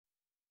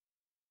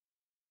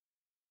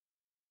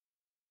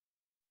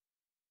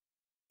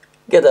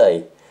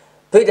G'day,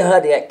 Peter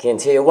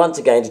Hardy-Atkins here once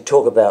again to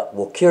talk about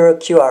Walkera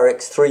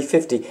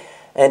QRX350,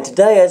 and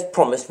today, as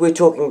promised, we're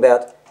talking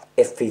about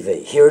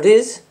FPV. Here it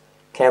is,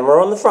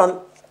 camera on the front,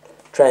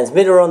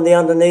 transmitter on the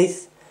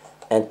underneath,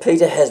 and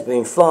Peter has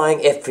been flying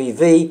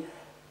FPV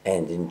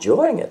and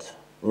enjoying it.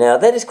 Now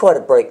that is quite a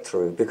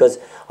breakthrough because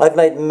I've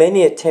made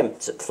many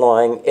attempts at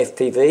flying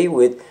FPV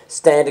with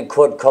standard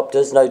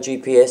quadcopters, no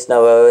GPS,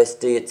 no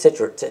OSD,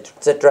 etc, etc,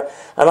 etc,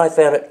 and I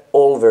found it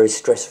all very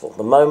stressful.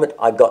 The moment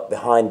I got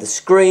behind the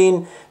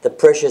screen, the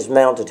pressures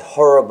mounted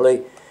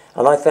horribly,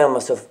 and I found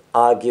myself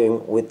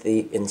arguing with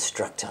the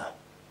instructor.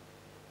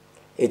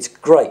 It's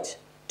great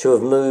to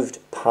have moved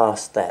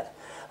past that,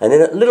 and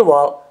in a little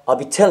while I'll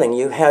be telling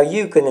you how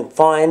you can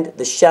find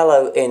the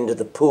shallow end of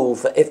the pool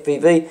for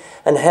FPV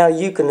and how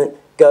you can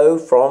go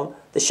from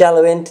the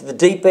shallow end to the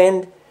deep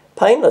end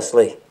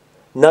painlessly.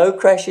 No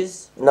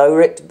crashes, no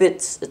wrecked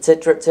bits,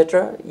 etc,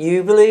 etc.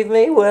 You believe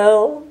me?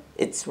 Well,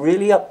 it's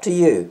really up to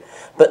you.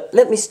 But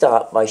let me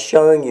start by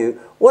showing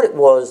you what it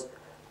was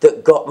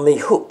that got me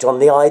hooked on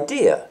the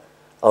idea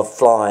of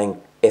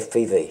flying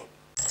FPV.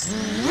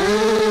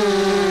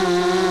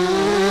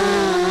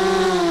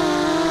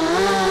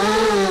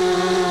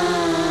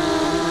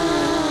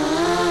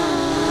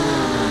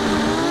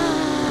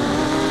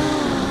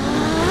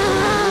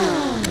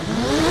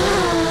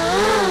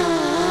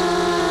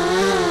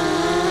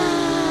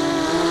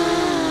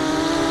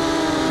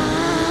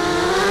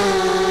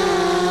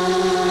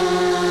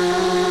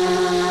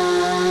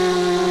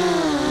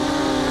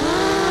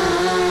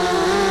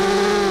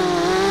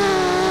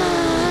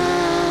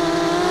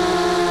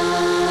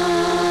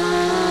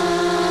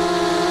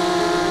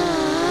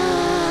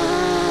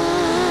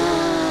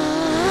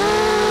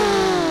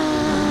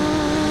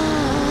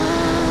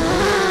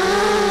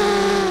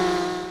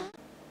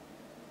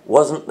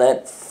 Wasn't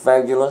that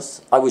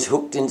fabulous? I was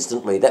hooked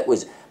instantly. That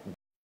was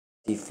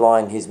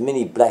flying his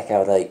mini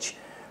Blackout H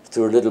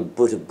through a little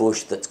bit of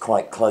bush that's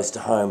quite close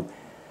to home,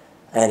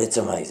 and it's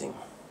amazing.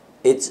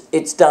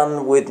 It's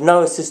done with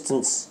no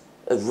assistance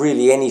of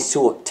really any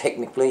sort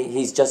technically.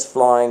 He's just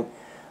flying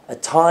a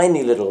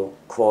tiny little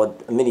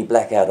quad, a mini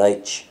Blackout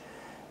H,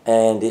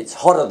 and it's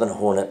hotter than a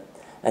hornet,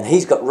 and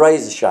he's got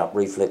razor sharp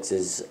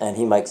reflexes and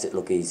he makes it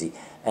look easy,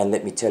 and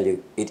let me tell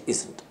you, it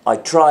isn't. I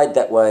tried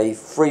that way.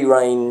 Free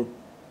rein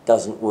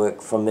doesn't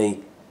work for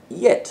me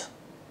yet,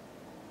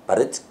 but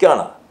it's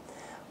gonna.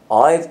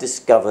 I've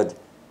discovered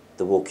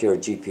the Walkera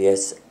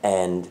GPS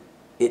and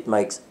it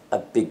makes a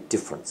big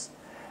difference.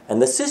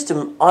 And the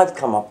system I've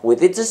come up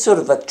with, it's a sort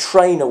of a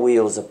trainer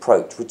wheels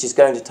approach, which is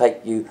going to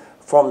take you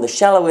from the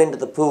shallow end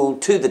of the pool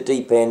to the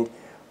deep end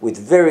with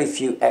very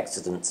few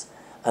accidents.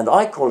 And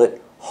I call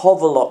it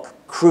Hoverlock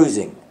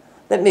cruising.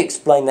 Let me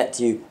explain that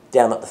to you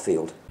down at the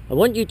field. I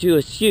want you to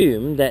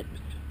assume that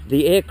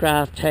the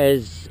aircraft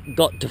has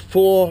got to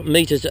 4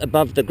 meters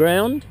above the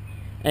ground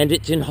and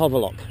it's in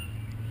Hoverlock.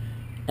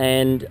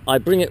 And I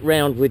bring it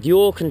round with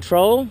your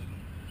control.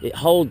 It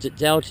holds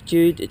its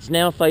altitude. It's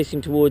now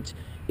facing towards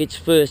its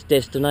first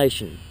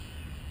destination.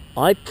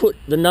 I put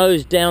the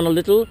nose down a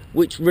little,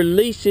 which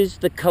releases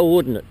the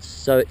coordinates.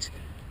 So it's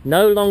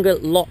no longer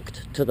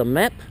locked to the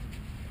map.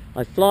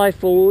 I fly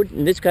forward.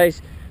 In this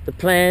case, the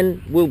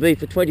plan will be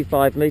for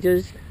 25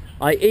 meters.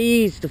 I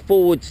ease the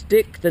forward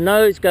stick, the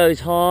nose goes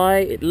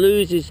high, it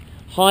loses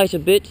height a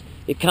bit,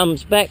 it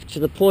comes back to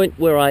the point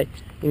where I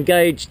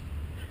engaged,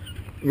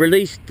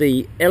 released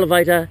the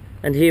elevator,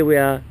 and here we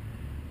are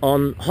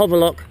on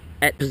Hoverlock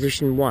at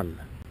position 1.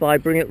 I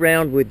bring it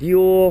round with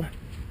your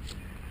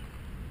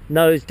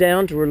nose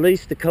down to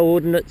release the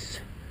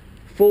coordinates.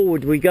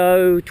 Forward we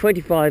go,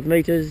 25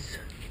 meters,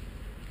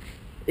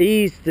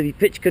 ease the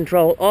pitch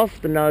control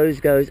off, the nose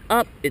goes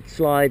up, it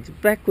slides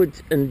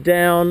backwards and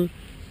down,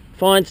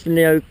 finds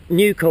the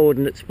new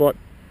coordinate spot,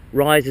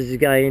 rises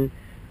again,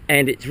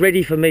 and it's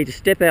ready for me to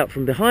step out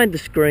from behind the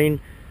screen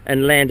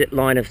and land at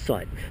line of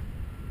sight.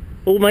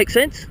 All make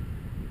sense?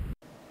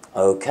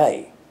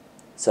 Okay,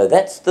 so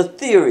that's the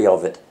theory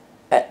of it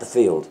at the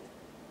field.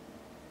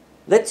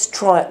 Let's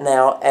try it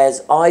now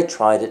as I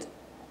tried it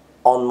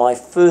on my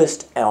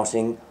first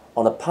outing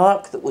on a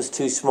park that was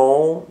too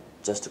small,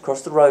 just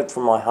across the road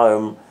from my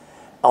home,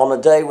 on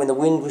a day when the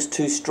wind was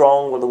too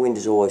strong. Well, the wind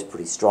is always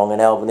pretty strong in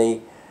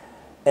Albany,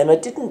 and I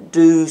didn't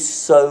do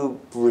so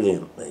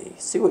brilliantly.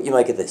 See what you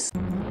make of this.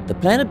 The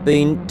plan had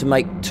been to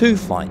make 2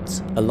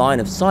 flights, a line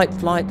of sight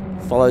flight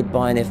followed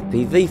by an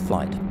FPV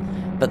flight.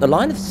 But the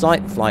line of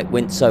sight flight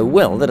went so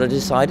well that I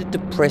decided to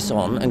press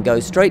on and go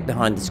straight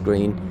behind the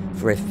screen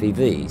for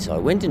FPV. So I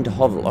went into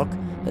Hoverlock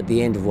at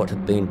the end of what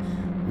had been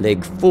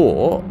leg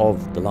 4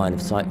 of the line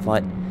of sight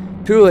flight,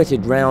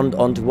 pirouetted round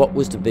onto what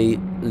was to be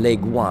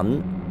leg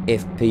 1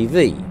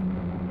 FPV.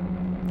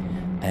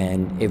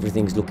 And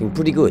everything's looking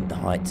pretty good. The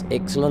height's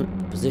excellent,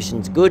 the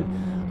position's good.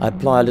 I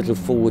apply a little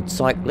forward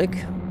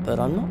cyclic, but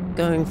I'm not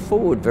going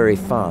forward very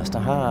fast.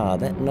 Aha,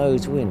 that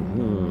nose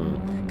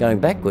wind. Going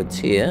backwards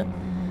here.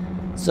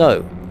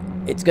 So,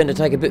 it's going to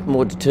take a bit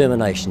more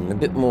determination, a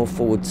bit more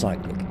forward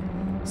cyclic.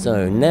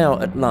 So now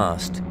at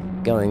last,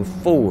 going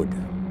forward.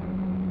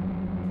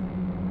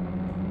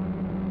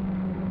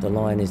 The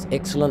line is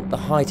excellent, the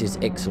height is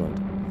excellent.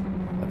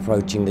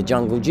 Approaching the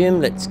jungle gym,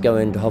 let's go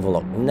into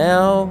Hoverlock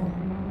now.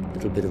 A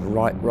little bit of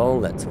right roll,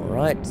 that's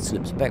alright.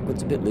 Slips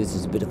backwards a bit,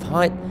 loses a bit of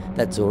height,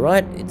 that's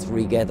alright. It's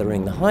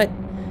regathering the height.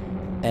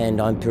 And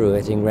I'm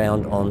pirouetting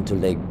round onto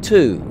leg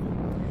 2,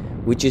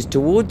 which is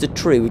towards a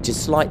tree which is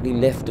slightly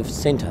left of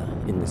centre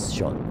in this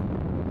shot.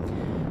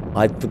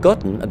 I'd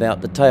forgotten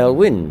about the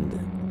tailwind,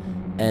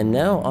 and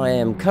now I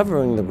am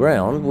covering the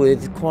ground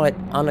with quite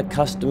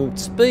unaccustomed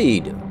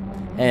speed.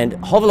 And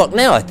Hoverlock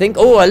now, I think.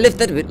 Oh, I left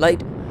that a bit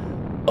late.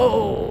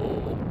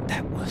 Oh,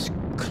 that was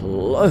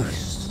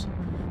close.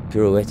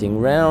 Pirouetting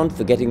round,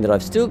 forgetting that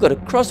I've still got a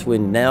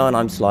crosswind now, and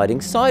I'm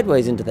sliding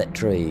sideways into that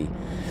tree.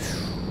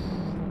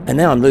 And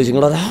now I'm losing a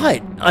lot of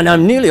height, and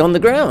I'm nearly on the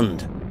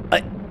ground.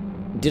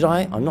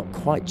 I'm not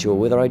quite sure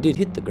whether I did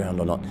hit the ground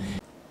or not.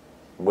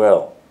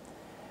 Well,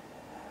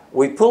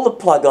 we pulled the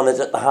plug on it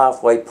at the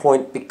halfway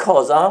point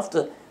because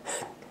after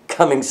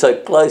coming so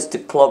close to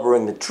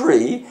clobbering the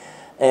tree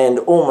and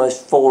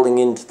almost falling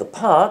into the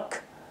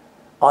park,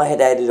 I had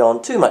added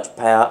on too much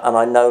power and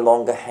I no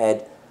longer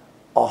had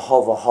a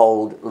hover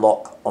hold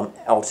lock on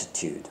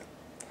altitude.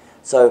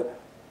 So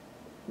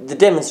the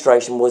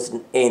demonstration was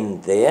an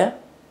end there.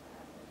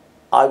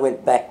 I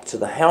went back to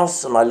the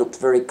house and I looked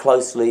very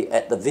closely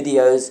at the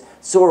videos,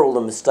 saw all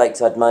the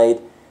mistakes I'd made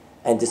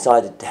and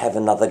decided to have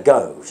another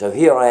go. So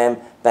here I am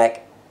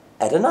back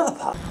at another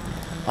park.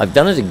 I've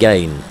done it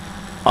again.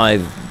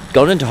 I've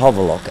gone into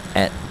Hoverlock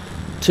at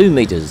 2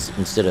 meters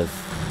instead of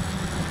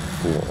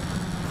 4.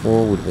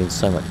 4 would have been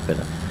so much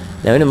better.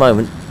 Now in a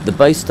moment, the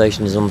base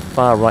station is on the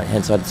far right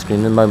hand side of the screen.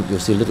 In a moment you'll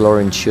see a little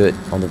orange shirt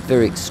on the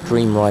very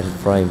extreme right of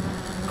frame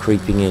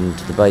creeping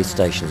into the base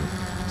station.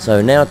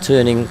 So now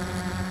turning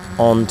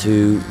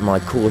onto my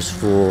course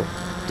for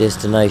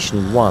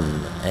destination 1,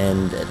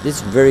 and at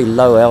this very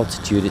low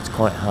altitude it's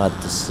quite hard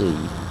to see.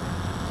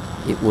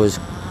 It was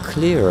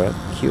clearer,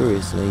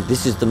 curiously.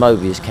 This is the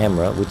Mobius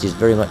camera, which is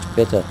very much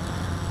better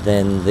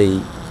than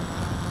the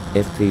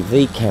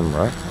FPV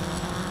camera,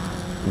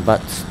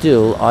 but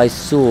still I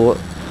saw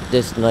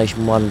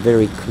destination 1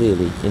 very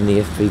clearly in the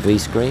FPV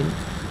screen,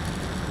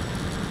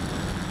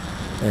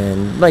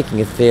 and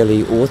making a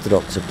fairly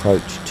orthodox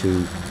approach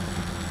to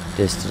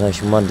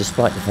destination 1,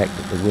 despite the fact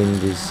that the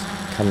wind is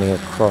coming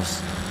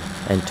across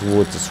and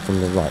towards us from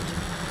the right.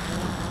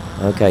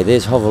 Okay,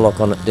 there's Hoverlock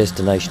on at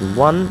destination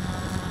 1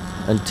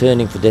 and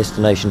turning for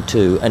destination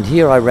 2, and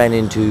here I ran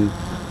into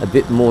a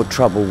bit more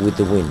trouble with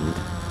the wind.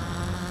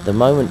 The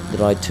moment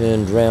that I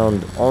turned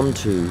round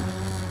onto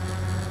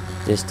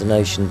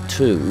destination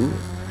 2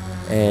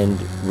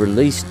 and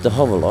released the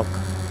Hoverlock,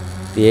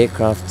 the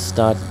aircraft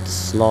started to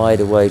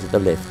slide away to the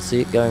left.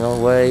 See it going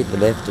away to the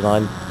left, and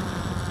I'm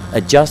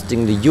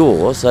adjusting the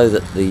yaw so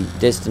that the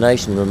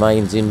destination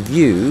remains in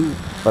view,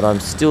 but I'm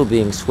still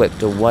being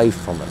swept away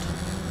from it.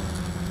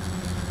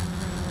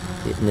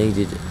 It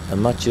needed a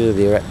much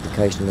earlier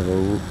application of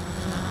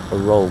a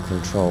roll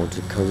control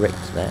to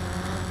correct that.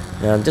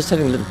 Now I'm just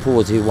having a little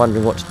pause here,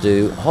 wondering what to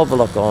do.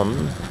 Hoverlock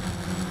on,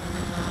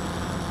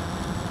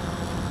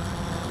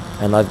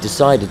 and I've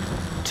decided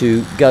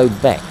to go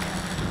back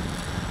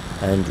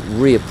and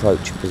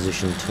reapproach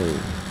position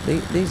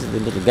 2. These are the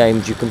little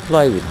games you can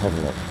play with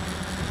Hoverlock.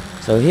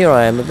 So here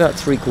I am, about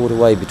 3/4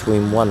 way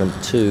between 1 and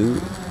 2,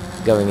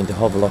 going into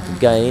Hoverlock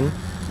again,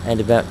 and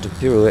about to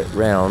pirouette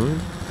round.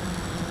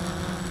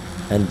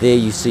 And there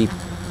you see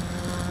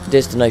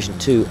destination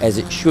 2 as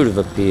it should have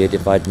appeared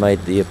if I'd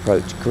made the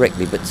approach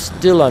correctly, but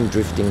still I'm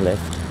drifting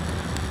left.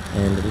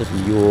 And a little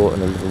yaw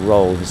and a little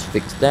roll has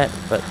fixed that,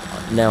 but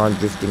now I'm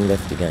drifting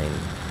left again.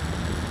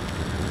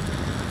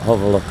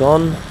 Hoverlock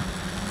on,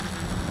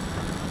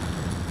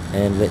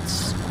 and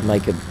let's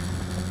make a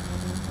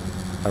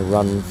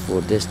run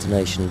for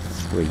destination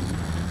 3.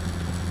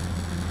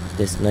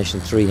 Destination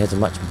 3 has a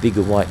much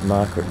bigger white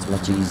marker. It's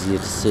much easier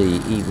to see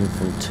even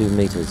from 2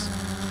 meters.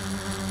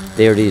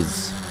 There it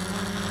is.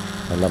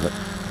 I love it.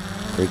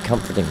 Very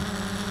comforting.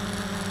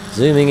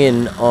 Zooming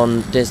in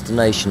on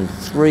destination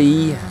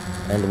 3,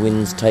 and the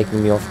wind's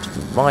taking me off to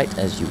the right,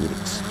 as you would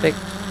expect.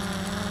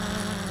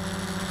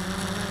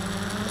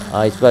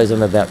 I suppose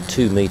I'm about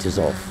 2 meters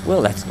off.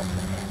 Well, that's not bad.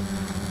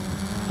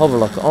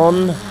 Hoverlock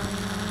on.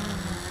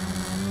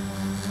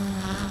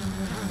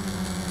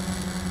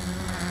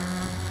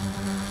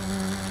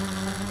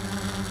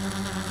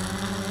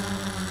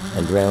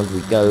 And round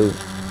we go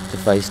to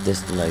face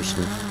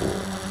destination 4.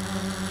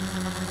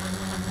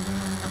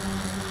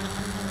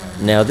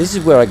 Now this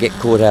is where I get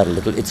caught out a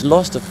little. It's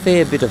lost a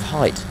fair bit of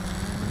height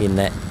in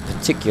that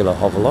particular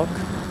Hoverlock.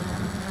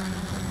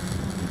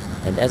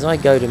 And as I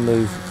go to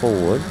move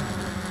forward,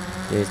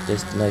 there's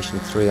destination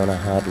 3 on a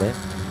hard left.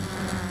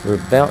 We're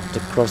about to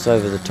cross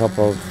over the top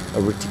of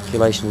a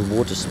reticulation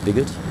water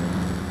spigot.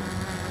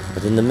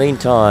 But in the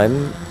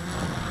meantime,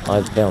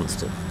 I've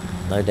bounced it.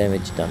 No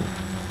damage done.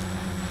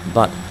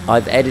 But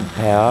I've added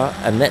power,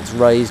 and that's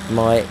raised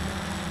my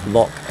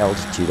lock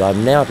altitude.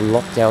 I'm now at a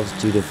locked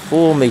altitude of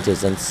 4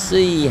 meters, and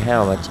see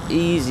how much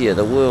easier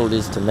the world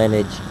is to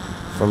manage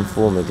from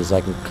 4 meters.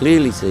 I can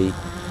clearly see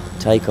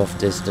takeoff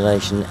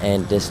destination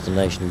and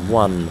destination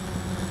 1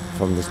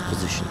 from this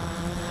position.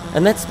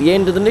 And that's the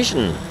end of the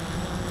mission.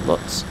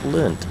 Lots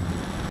learnt.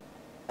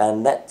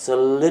 And that's a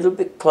little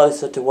bit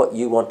closer to what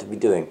you want to be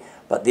doing.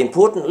 But the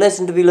important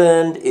lesson to be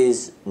learned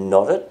is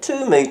not at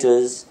 2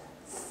 meters,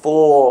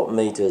 4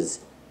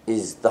 meters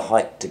is the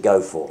height to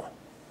go for.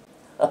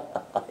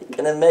 I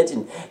can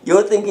imagine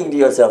you're thinking to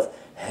yourself,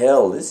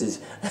 hell, this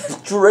is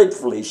a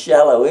dreadfully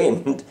shallow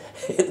end.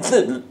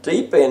 The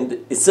deep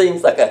end, it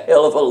seems like a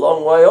hell of a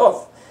long way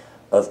off.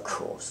 Of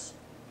course.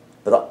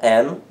 But I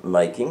am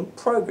making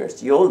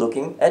progress. You're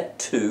looking at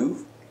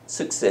 2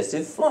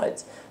 successive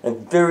flights,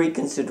 and very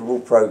considerable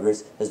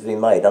progress has been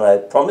made, and I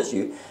promise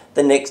you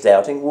the next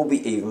outing will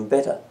be even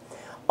better.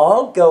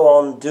 I'll go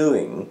on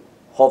doing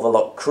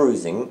Hoverlock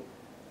cruising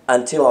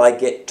until I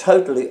get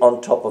totally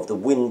on top of the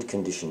wind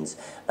conditions,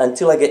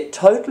 until I get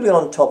totally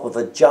on top of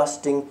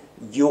adjusting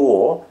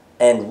yaw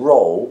and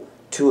roll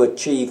to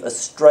achieve a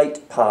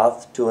straight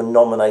path to a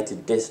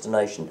nominated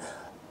destination.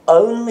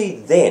 Only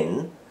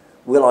then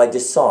will I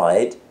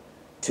decide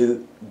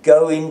to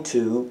go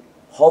into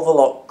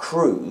Hoverlock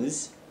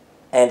cruise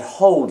and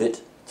hold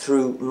it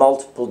through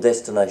multiple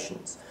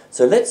destinations.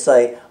 So let's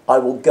say I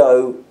will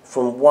go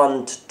from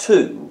 1 to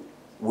 2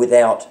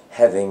 without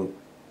having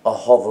a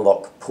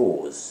Hoverlock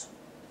pause.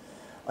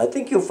 I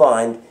think you'll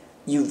find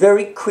you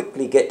very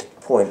quickly get to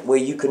the point where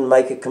you can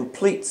make a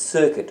complete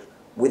circuit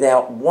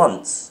without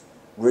once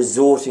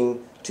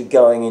resorting to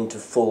going into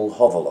full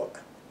Hoverlock,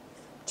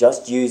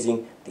 just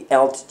using the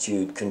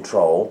altitude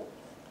control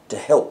to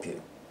help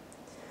you.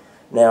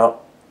 Now,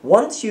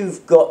 once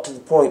you've got to the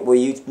point where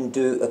you can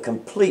do a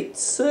complete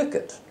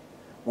circuit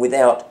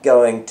without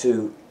going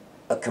to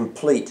a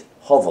complete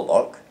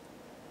Hoverlock,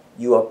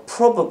 you are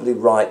probably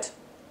right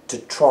to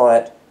try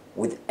it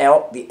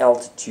without the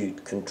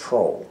altitude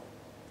control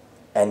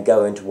and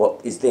go into what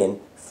is then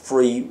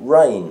free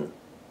rein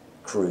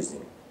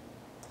cruising.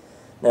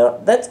 Now,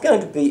 that's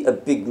going to be a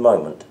big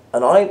moment,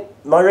 and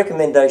my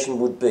recommendation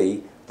would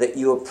be that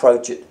you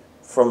approach it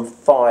from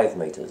 5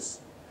 meters.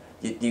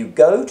 You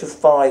go to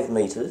 5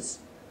 meters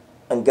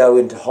and go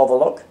into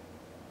Hoverlock,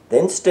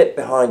 then step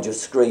behind your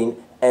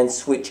screen and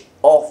switch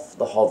off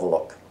the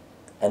Hoverlock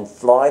and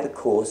fly the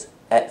course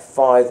at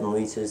 5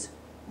 meters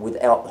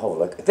without the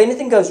Hoverlock. If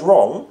anything goes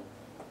wrong,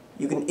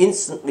 you can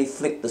instantly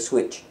flick the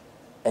switch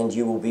and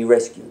you will be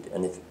rescued.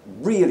 And if it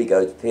really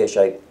goes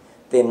pear-shaped,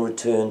 then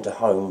return to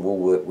home will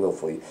work well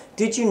for you.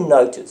 Did you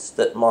notice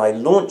that my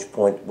launch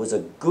point was a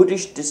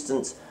goodish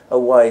distance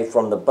away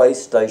from the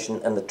base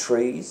station and the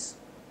trees?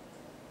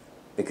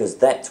 Because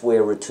that's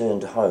where return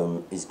to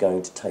home is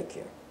going to take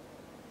you.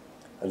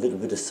 A little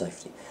bit of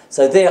safety.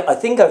 So there, I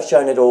think I've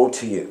shown it all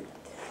to you.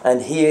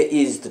 And here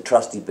is the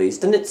trusty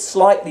beast, and it's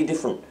slightly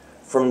different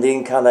from the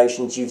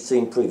incarnations you've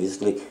seen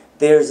previously.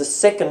 There is a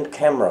second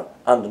camera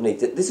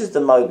underneath it. This is the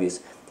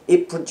Mobius.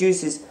 It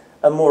produces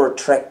a more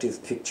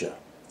attractive picture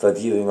for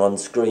viewing on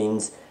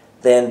screens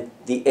than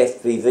the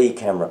FPV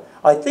camera.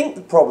 I think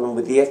the problem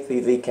with the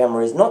FPV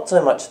camera is not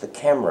so much the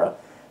camera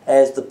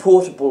as the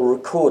portable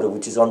recorder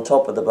which is on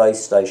top of the base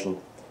station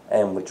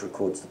and which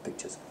records the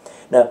pictures.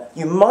 Now,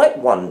 you might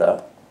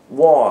wonder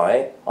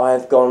why I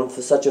have gone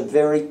for such a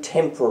very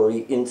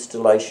temporary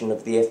installation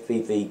of the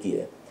FPV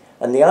gear.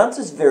 And the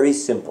answer is very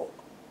simple.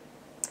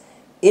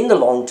 In the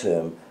long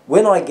term,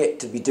 when I get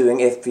to be doing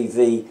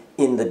FPV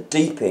in the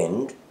deep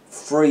end,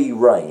 free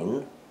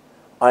rein,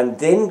 I'm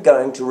then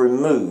going to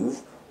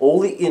remove all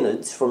the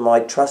innards from my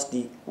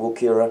trusty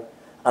Walkera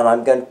and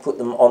I'm going to put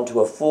them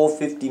onto a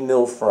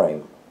 450mm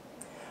frame.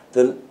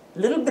 The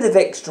little bit of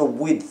extra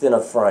width in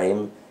a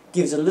frame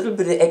gives a little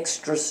bit of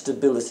extra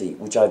stability,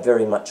 which I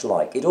very much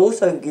like. It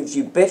also gives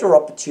you better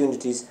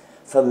opportunities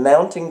for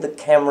mounting the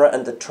camera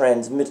and the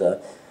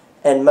transmitter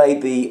and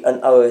maybe an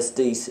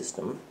OSD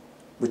system,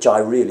 which I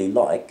really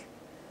like,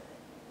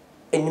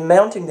 and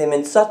mounting them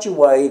in such a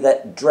way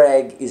that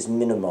drag is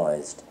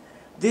minimized.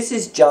 This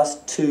is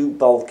just too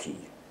bulky.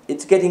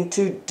 It's getting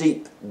too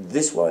deep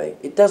this way.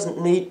 It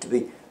doesn't need to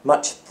be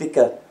much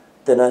thicker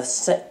than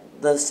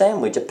the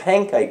sandwich. A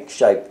pancake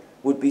shape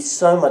would be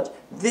so much.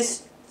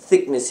 This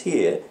thickness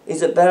here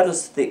is about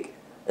as thick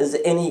as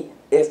any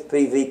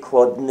FPV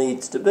quad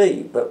needs to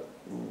be, but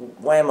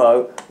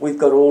whammo, we've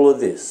got all of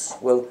this.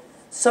 Well,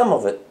 some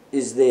of it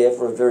is there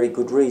for a very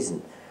good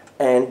reason,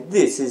 and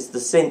this is the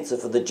sensor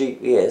for the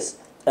GPS,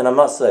 and I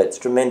must say it's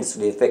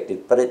tremendously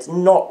effective, but it's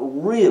not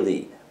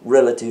really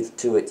relative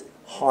to its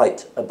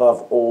height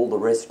above all the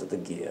rest of the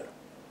gear.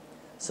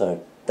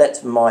 So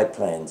that's my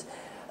plans.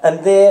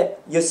 And there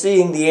you're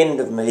seeing the end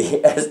of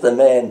me as the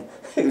man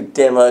who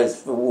demos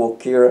for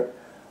Walkera.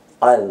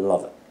 I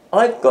love it.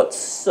 I've got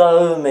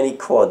so many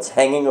quads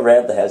hanging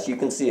around the house. You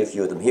can see a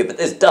few of them here, but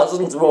there's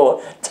dozens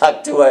more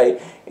tucked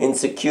away in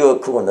secure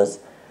corners.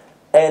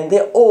 And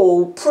they're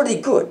all pretty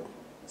good.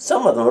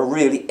 Some of them are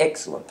really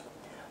excellent.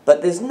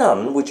 But there's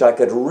none which I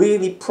could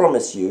really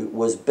promise you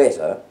was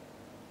better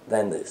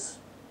than this.